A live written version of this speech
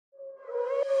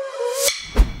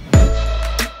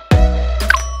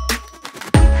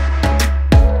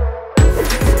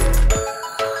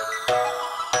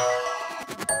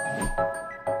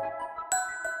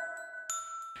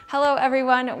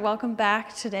everyone, welcome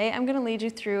back. Today I'm going to lead you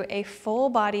through a full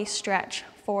body stretch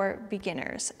for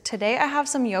beginners. Today I have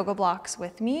some yoga blocks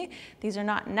with me. These are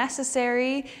not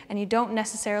necessary and you don't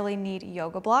necessarily need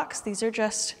yoga blocks. These are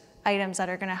just items that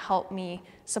are going to help me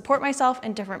support myself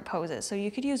in different poses. So you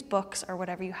could use books or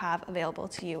whatever you have available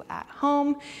to you at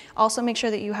home. Also make sure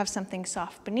that you have something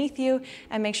soft beneath you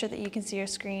and make sure that you can see your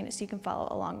screen so you can follow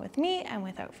along with me. And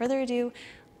without further ado,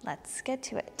 let's get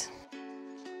to it.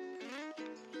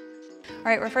 All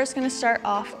right, we're first going to start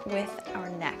off with our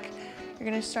neck. You're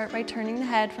going to start by turning the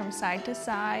head from side to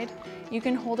side. You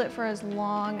can hold it for as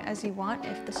long as you want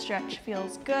if the stretch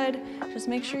feels good. Just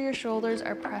make sure your shoulders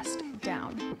are pressed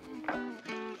down.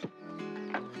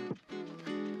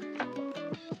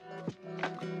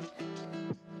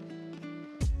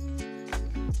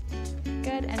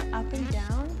 Good, and up and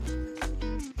down.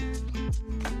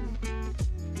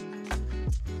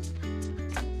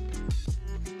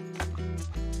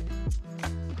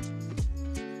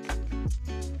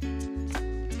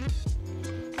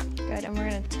 Good, and we're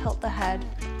going to tilt the head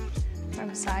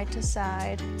from side to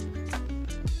side.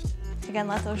 Again,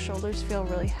 let those shoulders feel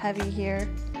really heavy here.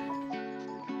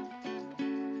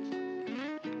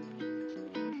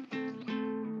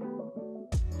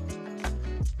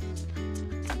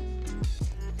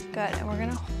 Good, and we're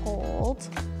going to hold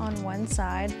on one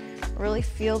side. Really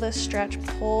feel this stretch,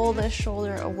 pull this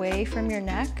shoulder away from your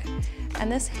neck.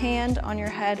 And this hand on your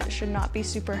head should not be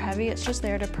super heavy, it's just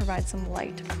there to provide some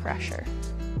light pressure.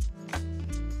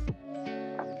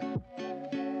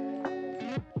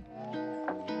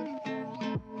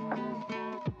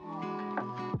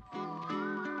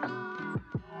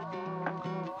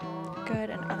 Good,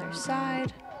 and other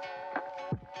side.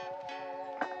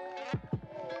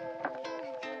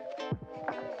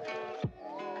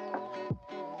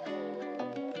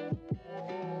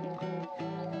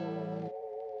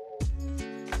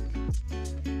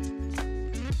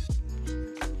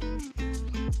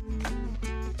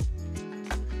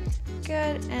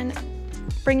 Good, and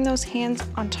bring those hands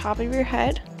on top of your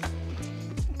head.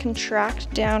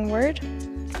 Contract downward.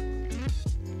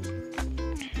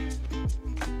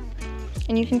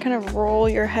 And you can kind of roll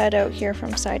your head out here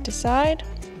from side to side.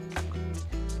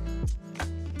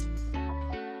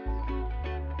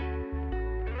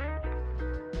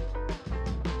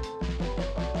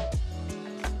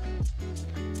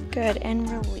 Good, and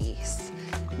release.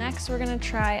 Next, we're gonna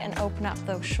try and open up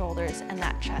those shoulders and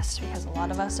that chest because a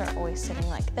lot of us are always sitting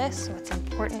like this, so it's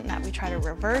important that we try to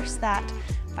reverse that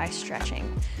by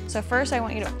stretching. So first, I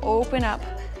want you to open up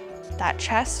that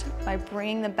chest by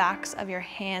bringing the backs of your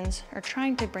hands, or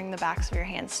trying to bring the backs of your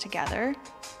hands together.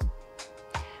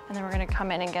 And then we're gonna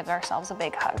come in and give ourselves a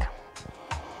big hug.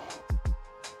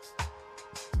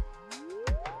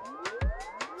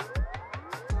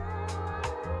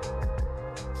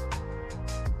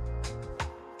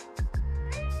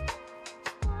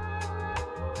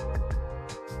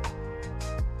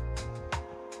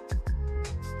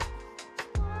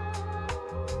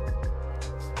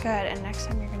 Good, and next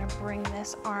time you're gonna bring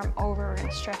this arm over, we're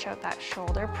gonna stretch out that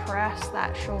shoulder, press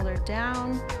that shoulder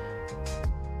down.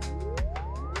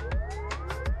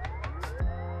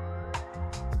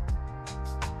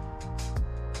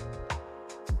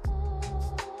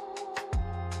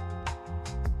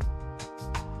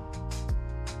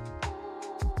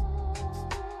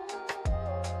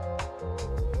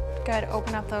 Good,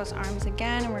 open up those arms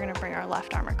again, and we're gonna bring our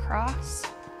left arm across.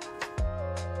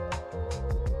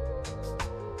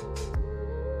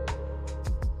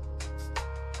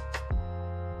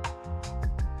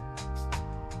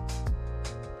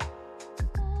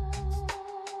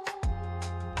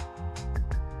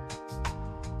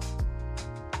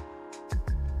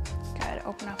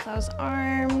 Open up those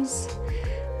arms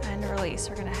and release.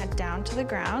 We're gonna head down to the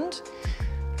ground.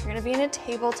 We're gonna be in a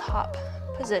tabletop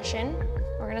position.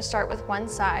 We're gonna start with one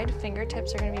side.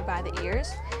 Fingertips are gonna be by the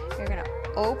ears. You're gonna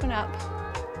open up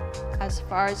as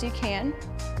far as you can.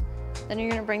 Then you're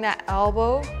gonna bring that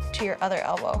elbow to your other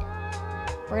elbow.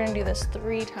 We're gonna do this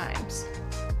 3 times.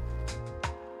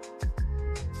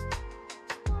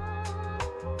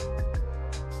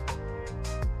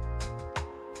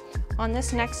 On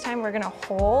this next time, we're gonna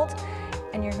hold,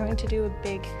 and you're going to do a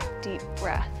big, deep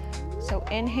breath. So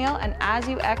inhale, and as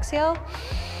you exhale,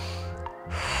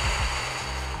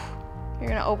 you're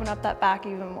gonna open up that back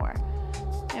even more.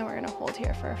 And we're gonna hold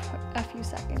here for a few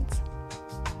seconds.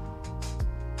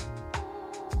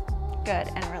 Good,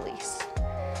 and release.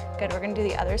 Good, we're gonna do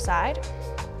the other side.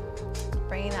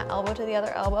 Bringing that elbow to the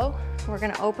other elbow. We're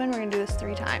gonna open, we're gonna do this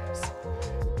 3 times.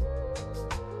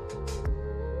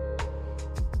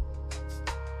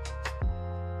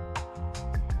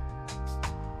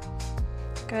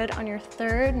 Good, on your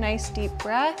third, nice deep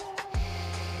breath.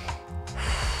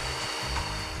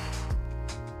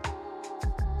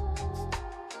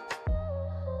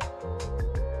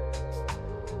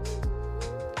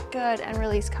 Good, and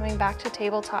release, coming back to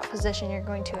tabletop position. You're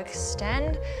going to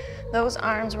extend those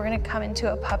arms. We're gonna come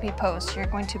into a puppy pose. So you're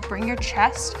going to bring your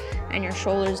chest and your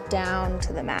shoulders down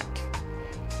to the mat.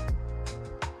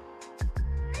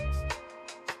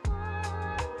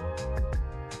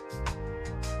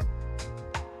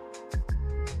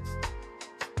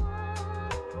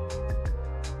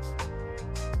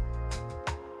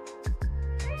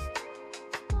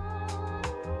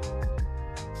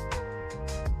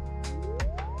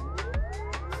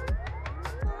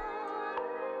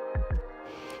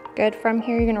 Good, from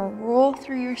here you're gonna roll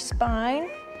through your spine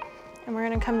and we're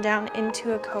gonna come down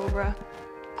into a cobra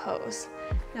pose.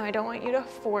 Now I don't want you to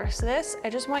force this, I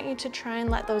just want you to try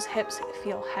and let those hips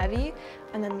feel heavy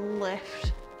and then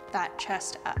lift that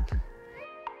chest up.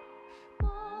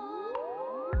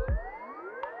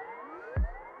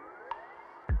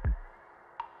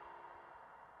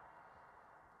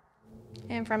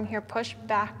 And from here, push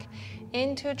back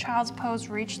into a child's pose,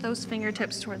 reach those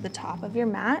fingertips toward the top of your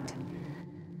mat.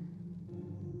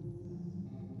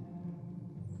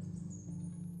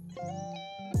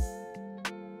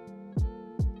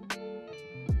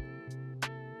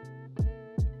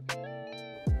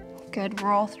 Good,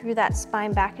 roll through that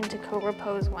spine back into cobra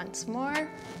pose once more.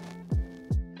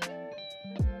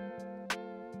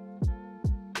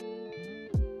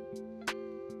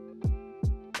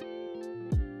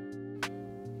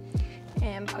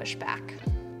 And push back.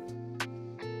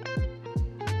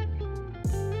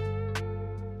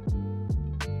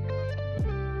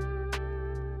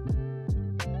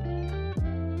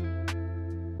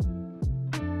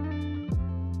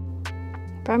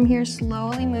 From here,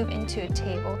 slowly move into a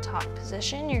tabletop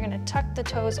position. You're gonna tuck the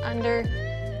toes under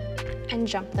and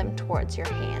jump them towards your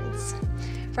hands.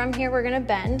 From here, we're gonna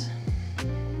bend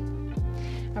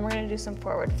and we're gonna do some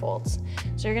forward folds.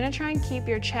 So you're gonna try and keep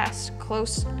your chest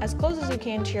as close as you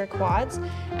can to your quads,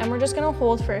 and we're just gonna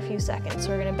hold for a few seconds. So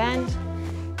we're gonna bend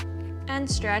and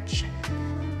stretch,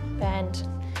 bend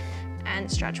and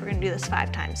stretch. We're gonna do this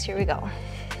 5 times. Here we go.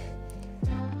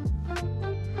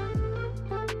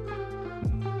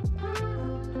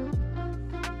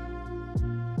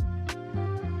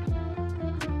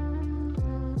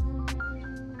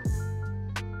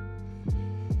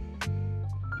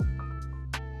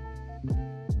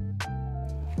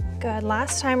 Good,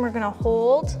 last time we're gonna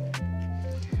hold.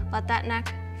 Let that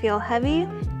neck feel heavy.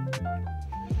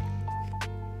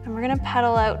 And we're gonna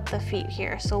pedal out the feet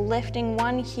here. So lifting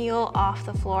one heel off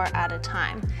the floor at a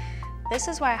time. This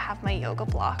is why I have my yoga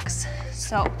blocks.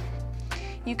 So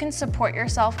you can support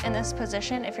yourself in this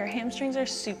position. If your hamstrings are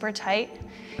super tight,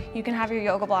 you can have your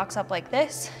yoga blocks up like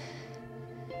this,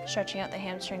 stretching out the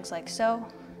hamstrings like so.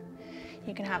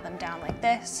 You can have them down like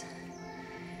this.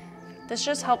 This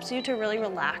just helps you to really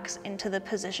relax into the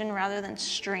position rather than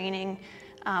straining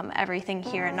everything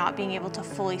here and not being able to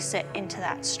fully sit into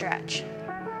that stretch.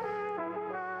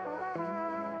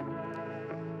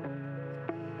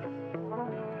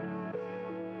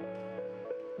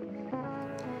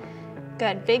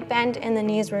 Good, big bend in the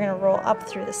knees. We're gonna roll up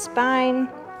through the spine.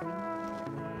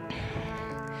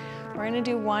 We're gonna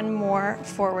do one more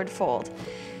forward fold.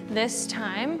 This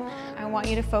time, I want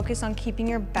you to focus on keeping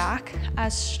your back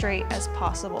as straight as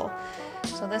possible.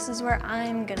 So this is where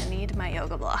I'm gonna need my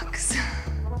yoga blocks.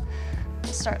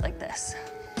 We'll start like this.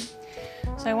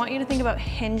 So I want you to think about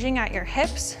hinging at your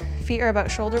hips. Feet are about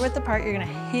shoulder width apart. You're gonna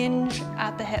hinge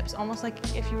at the hips, almost like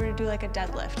if you were to do like a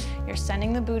deadlift. You're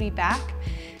sending the booty back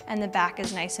and the back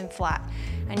is nice and flat.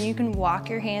 And you can walk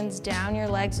your hands down your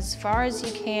legs as far as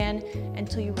you can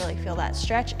until you really feel that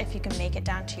stretch. If you can make it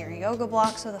down to your yoga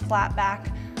blocks with a flat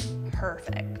back,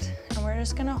 perfect. And we're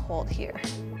just gonna hold here.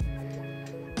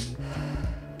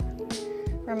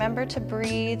 Remember to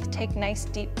breathe, take nice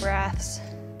deep breaths.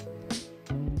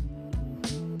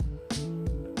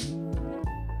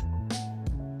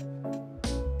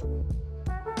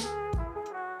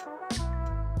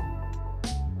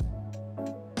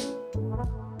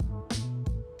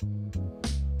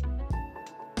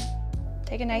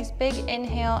 Take a nice big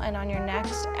inhale, and on your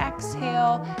next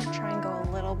exhale, try and go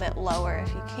a little bit lower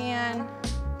if you can.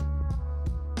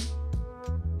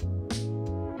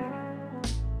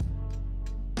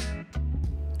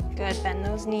 Good, bend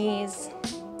those knees.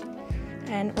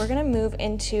 And we're gonna move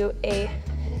into a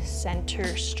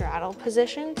center straddle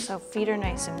position. So feet are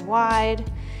nice and wide,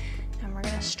 and we're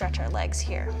gonna stretch our legs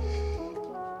here.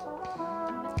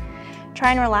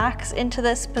 Try and relax into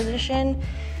this position.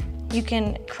 You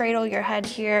can cradle your head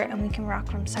here and we can rock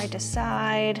from side to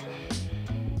side.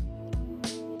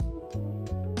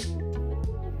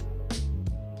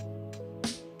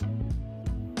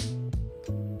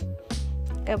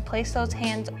 Good, place those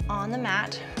hands on the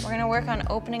mat. We're gonna work on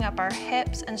opening up our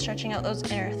hips and stretching out those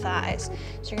inner thighs.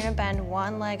 So you're gonna bend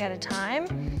one leg at a time.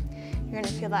 You're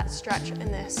gonna feel that stretch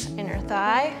in this inner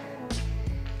thigh,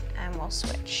 and we'll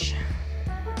switch.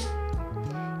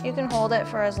 You can hold it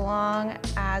for as long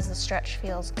as the stretch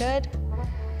feels good.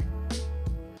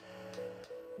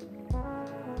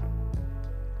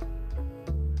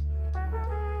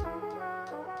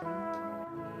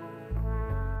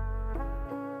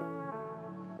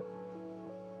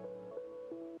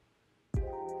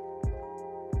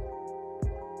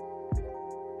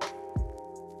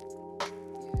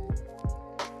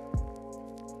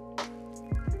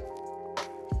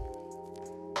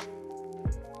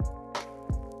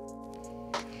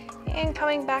 And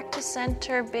coming back to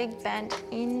center, big bend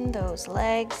in those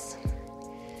legs.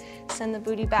 Send the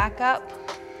booty back up.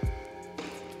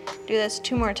 Do this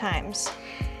 2 more times.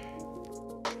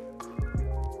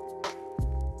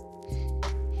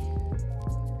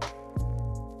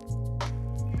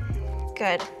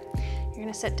 Good. You're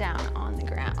gonna sit down on the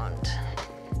ground.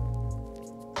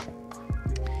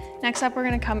 Next up, we're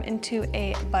gonna come into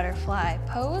a butterfly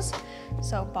pose.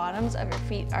 So bottoms of your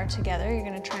feet are together. You're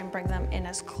gonna try and bring them in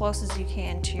as close as you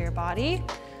can to your body.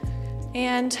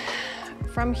 And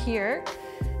from here,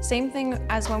 same thing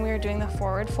as when we were doing the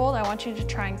forward fold, I want you to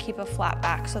try and keep a flat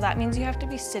back. So that means you have to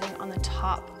be sitting on the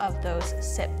top of those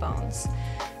sit bones.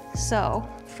 So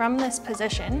from this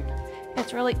position,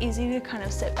 it's really easy to kind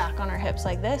of sit back on our hips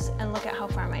like this and look at how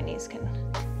far my knees can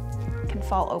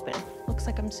fall open. Looks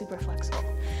like I'm super flexible.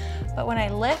 But when I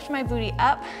lift my booty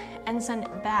up and send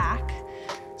it back,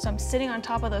 so I'm sitting on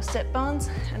top of those sit bones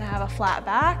and I have a flat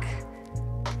back,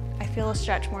 I feel a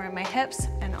stretch more in my hips,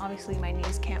 and obviously my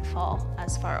knees can't fall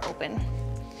as far open.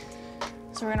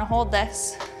 So we're gonna hold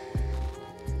this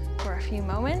for a few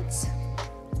moments.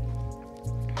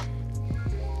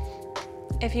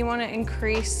 If you want to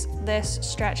increase this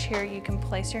stretch here, you can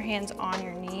place your hands on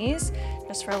your knees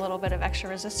just for a little bit of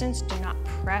extra resistance. Do not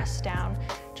press down,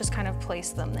 just kind of place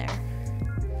them there.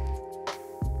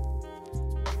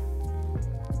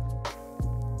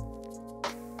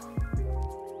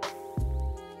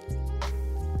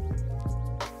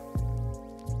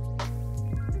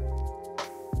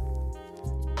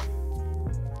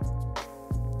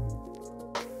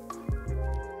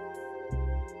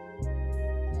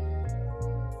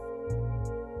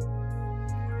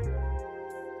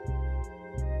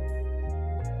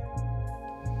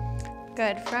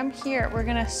 Good, from here, we're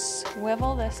gonna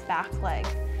swivel this back leg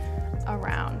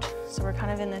around. So we're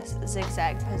kind of in this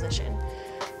zigzag position.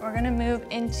 We're gonna move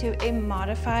into a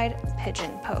modified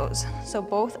pigeon pose. So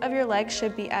both of your legs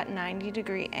should be at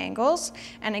 90-degree angles,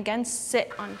 and again,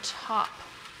 sit on top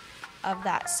of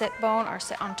that sit bone or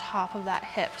sit on top of that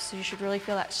hip. So you should really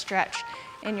feel that stretch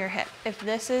in your hip. If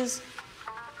this is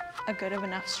a good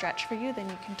enough stretch for you, then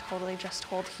you can totally just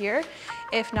hold here.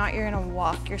 If not, you're gonna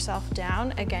walk yourself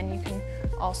down. Again, you can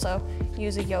also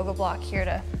use a yoga block here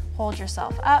to hold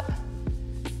yourself up,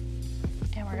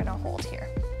 and we're gonna hold here.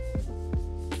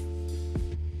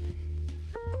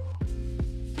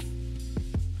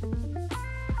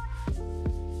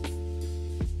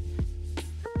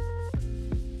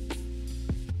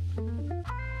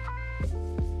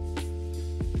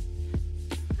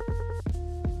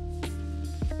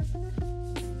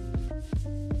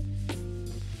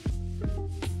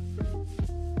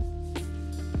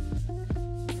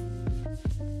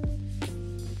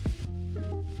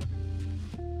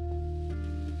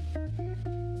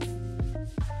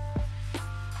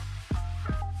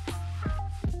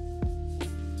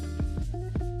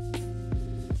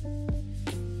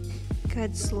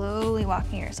 Good, slowly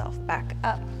walking yourself back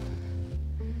up.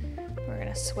 We're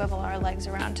gonna swivel our legs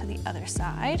around to the other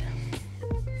side.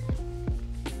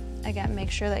 Again,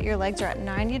 make sure that your legs are at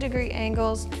 90-degree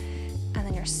angles, and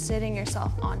then you're sitting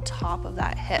yourself on top of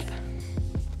that hip.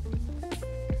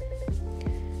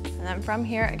 And then from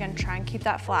here, again, try and keep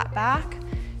that flat back.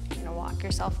 You're gonna walk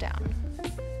yourself down.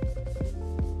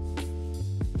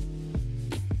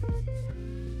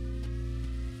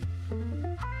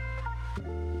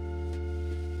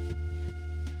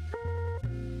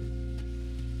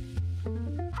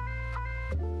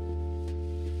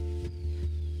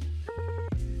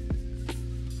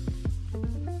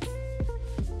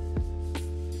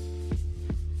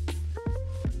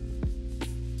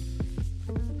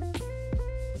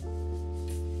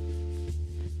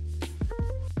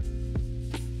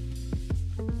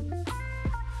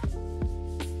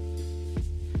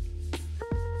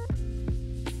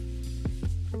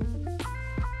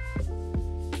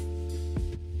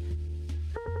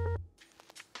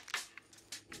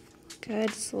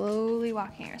 Good, slowly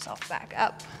walking yourself back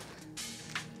up.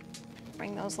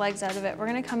 Bring those legs out of it. We're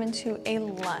gonna come into a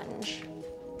lunge.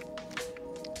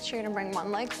 So you're gonna bring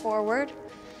one leg forward.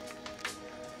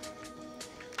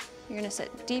 You're gonna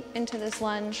sit deep into this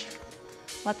lunge.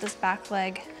 Let this back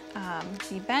leg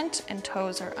be bent and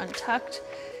toes are untucked.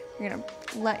 You're gonna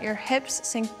let your hips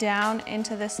sink down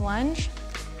into this lunge.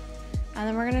 And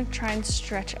then we're gonna try and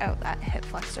stretch out that hip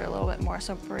flexor a little bit more.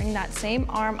 So bring that same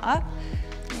arm up.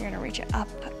 You're gonna reach it up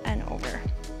and over.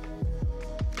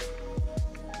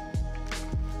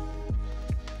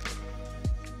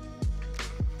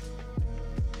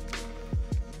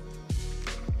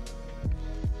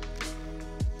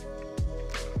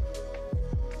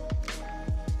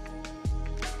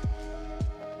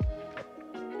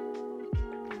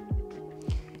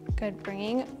 Good,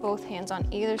 bringing both hands on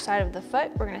either side of the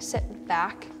foot. We're gonna sit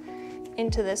back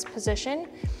into this position.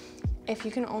 If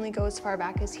you can only go as far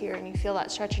back as here and you feel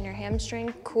that stretch in your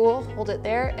hamstring, cool, hold it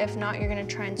there. If not, you're gonna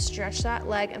try and stretch that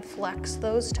leg and flex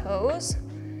those toes.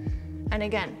 And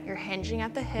again, you're hinging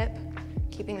at the hip,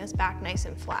 keeping this back nice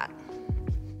and flat.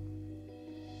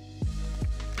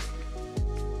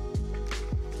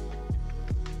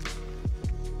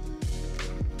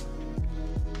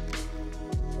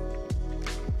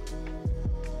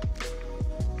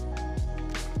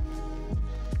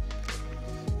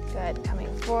 Good, coming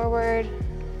forward,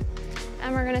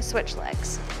 and we're gonna switch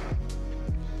legs.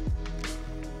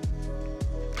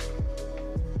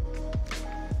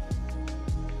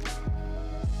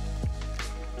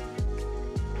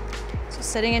 So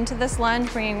sitting into this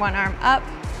lunge, bringing one arm up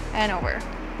and over.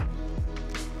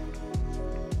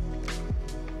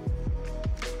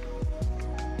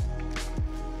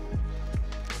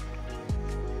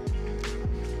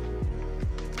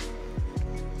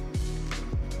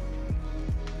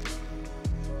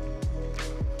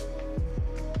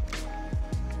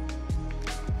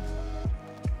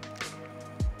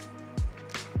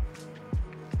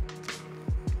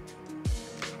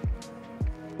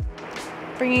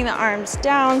 Bringing the arms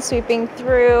down, sweeping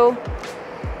through,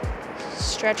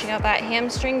 stretching out that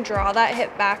hamstring, draw that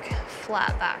hip back,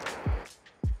 flat back.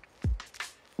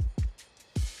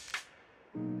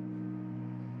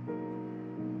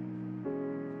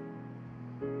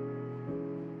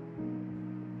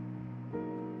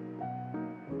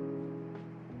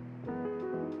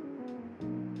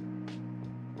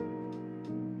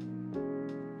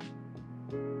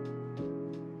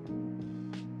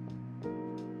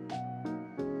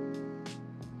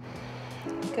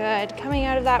 Good, coming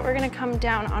out of that, we're gonna come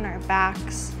down on our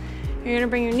backs. You're gonna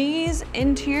bring your knees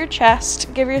into your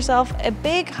chest, give yourself a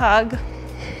big hug.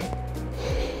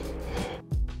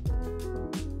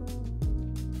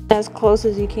 As close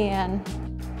as you can.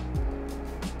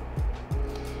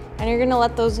 And you're gonna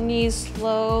let those knees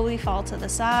slowly fall to the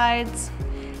sides.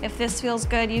 If this feels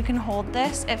good, you can hold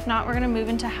this. If not, we're gonna move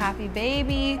into happy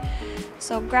baby.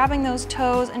 So grabbing those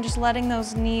toes and just letting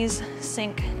those knees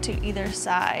sink to either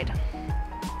side.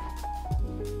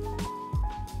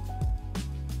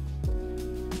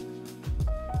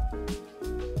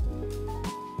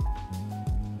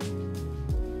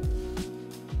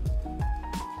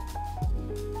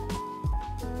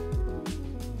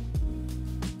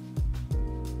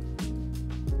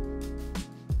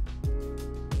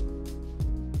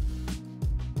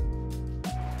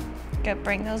 Good,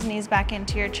 bring those knees back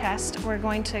into your chest. We're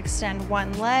going to extend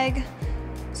one leg.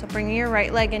 So bring your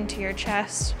right leg into your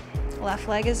chest. Left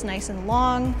leg is nice and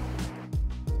long.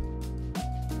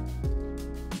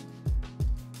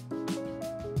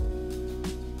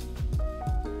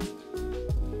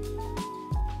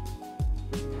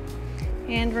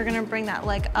 And we're gonna bring that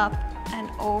leg up and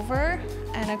over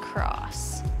and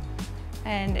across.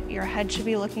 And your head should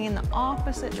be looking in the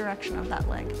opposite direction of that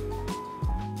leg.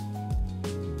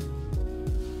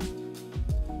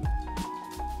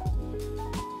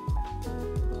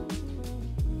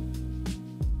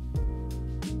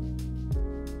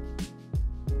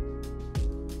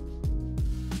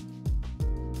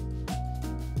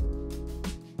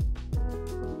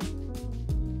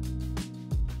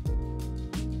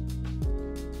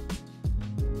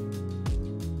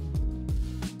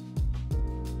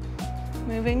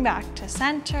 Moving back to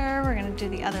center, we're gonna do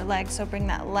the other leg. So bring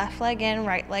that left leg in,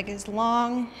 right leg is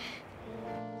long.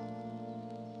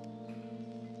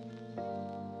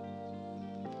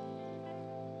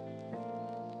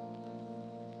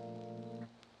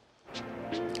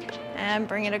 And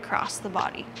bring it across the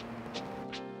body.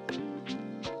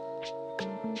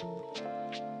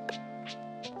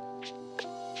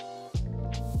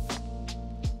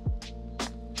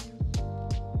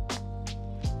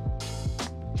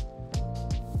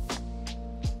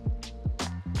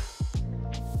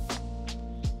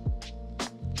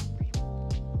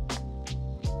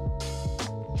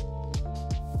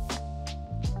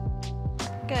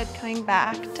 Good, coming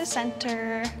back to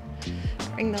center.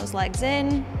 Bring those legs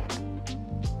in.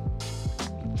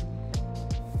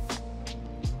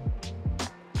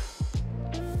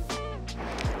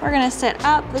 We're gonna sit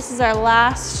up. This is our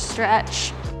last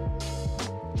stretch.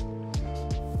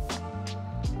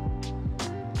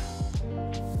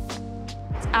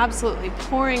 It's absolutely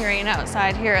pouring rain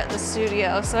outside here at the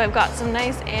studio, so I've got some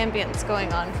nice ambience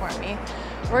going on for me.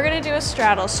 We're gonna do a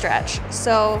straddle stretch.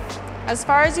 So as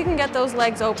far as you can get those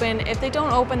legs open, if they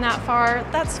don't open that far,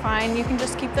 that's fine. You can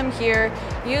just keep them here.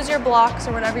 Use your blocks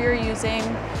or whatever you're using.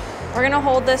 We're gonna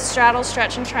hold this straddle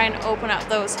stretch and try and open up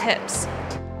those hips.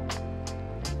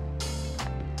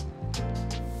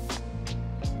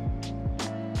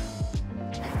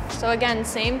 So again,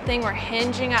 same thing, we're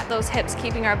hinging at those hips,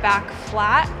 keeping our back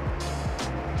flat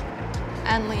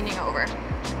and leaning over.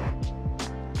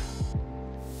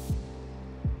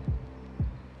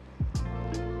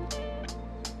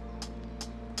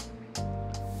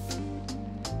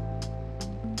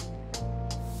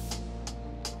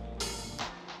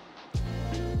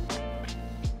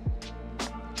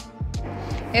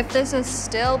 If this is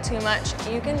still too much,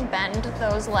 you can bend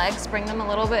those legs, bring them a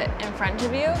little bit in front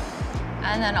of you,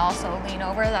 and then also lean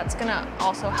over. That's gonna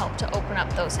also help to open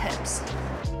up those hips.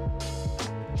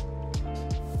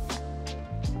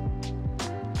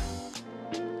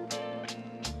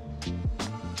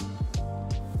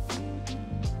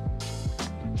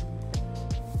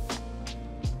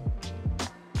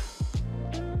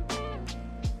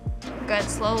 Good,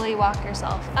 slowly walk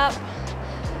yourself up.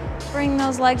 Bring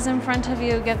those legs in front of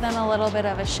you, give them a little bit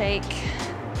of a shake.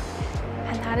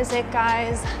 And that is it,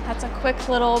 guys. That's a quick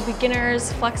little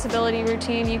beginner's flexibility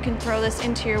routine. You can throw this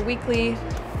into your weekly,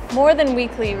 more than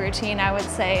weekly routine, I would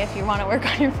say, if you want to work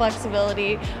on your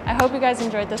flexibility. I hope you guys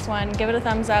enjoyed this one. Give it a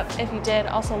thumbs up if you did.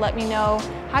 Also, let me know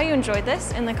how you enjoyed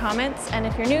this in the comments. And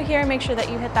if you're new here, make sure that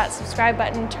you hit that subscribe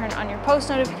button, turn on your post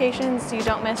notifications so you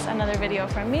don't miss another video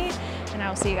from me. And I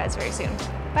will see you guys very soon.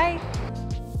 Bye.